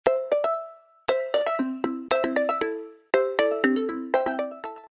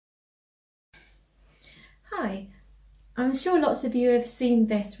I'm sure lots of you have seen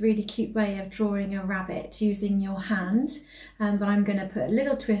this really cute way of drawing a rabbit using your hand, but I'm going to put a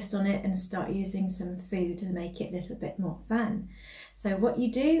little twist on it and start using some food to make it a little bit more fun. So what you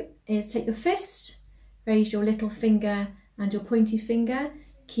do is take your fist, raise your little finger and your pointy finger,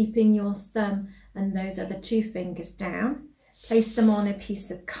 keeping your thumb and those other two fingers down. Place them on a piece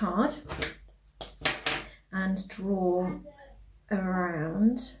of card and draw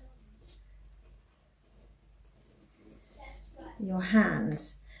around your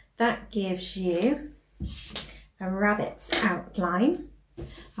hand. That gives you a rabbit's outline,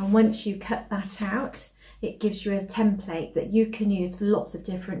 and once you cut that out, it gives you a template that you can use for lots of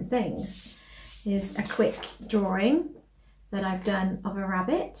different things. Here's a quick drawing that I've done of a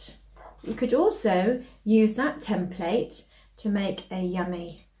rabbit. You could also use that template to make a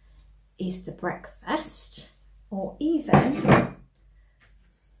yummy Easter breakfast, or even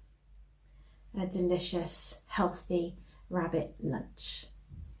a delicious, healthy rabbit lunch.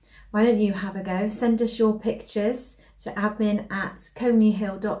 Why don't you have a go? Send us your pictures to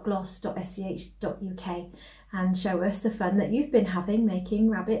admin@coneyhill.gloss.sch.uk and show us the fun that you've been having making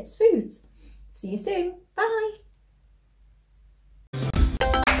rabbits' foods. See you soon. Bye.